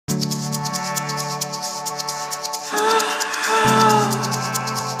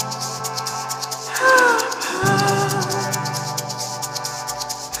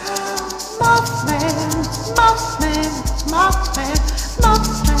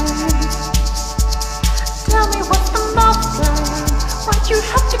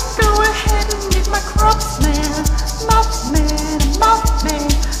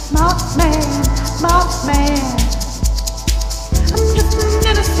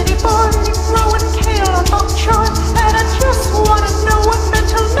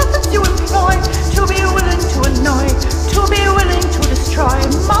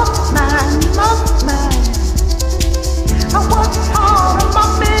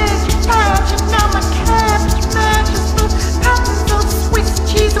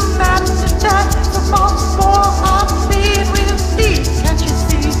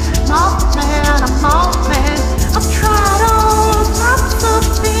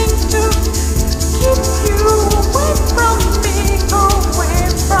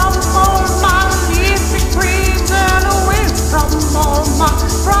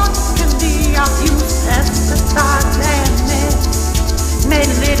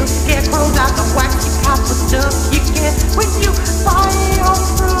when you buy your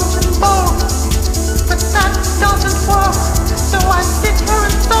fruit in bulk. But that doesn't work, so I sit here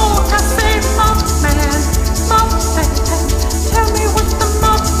and sulk. I say, Moth-Man, Moth-Man, tell me what's the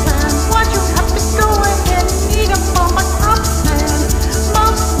Moth-Man? Why'd you have to go ahead and eat up all my crops, man?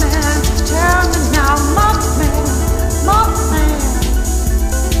 Moth-Man, tell me now, Moth-Man, Moth-Man.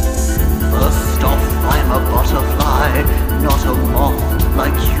 First off, I'm a butterfly, not a moth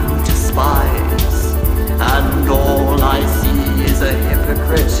like you despise. And all I see is a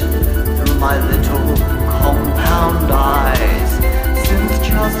hypocrite through my little compound eyes. Since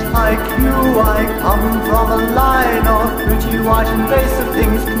just like you, I come from a line of pretty white invasive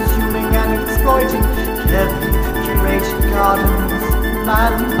things, consuming and exploiting carefully curated gardens.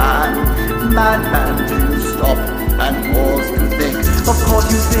 Madman, do stop and pause to think. Of course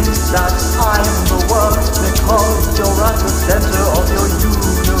you think that I'm the worst because you're at the center of your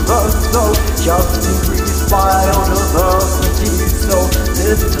universe. So just increase biodiversity so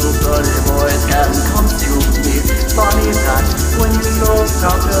little birdie boys can consume me. Funny that when you look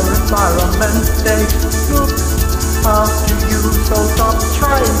at their environment, they look after you. So stop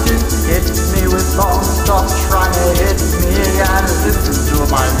trying to hit me with bombs. Stop trying to hit me and listen to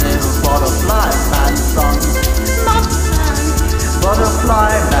my little butterfly man song. Moth-Man,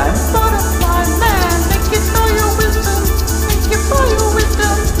 Butterfly man, butterfly man, thank you for your wisdom. Thank you for your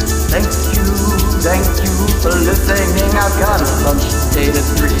wisdom. thank you for listening. I've got a lunch date at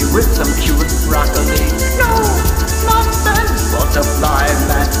 3 with some cute broccoli. No, Moth-Man, Butterfly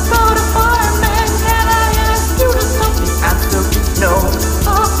man, butterfly man, can I ask you to stop? the answer is no.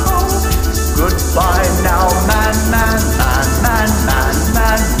 Uh-oh. Goodbye now, man.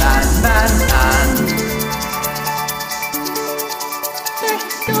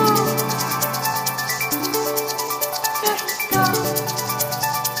 Let's go. Let's go.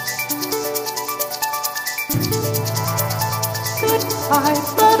 Goodbye,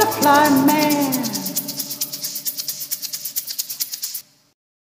 butterfly man.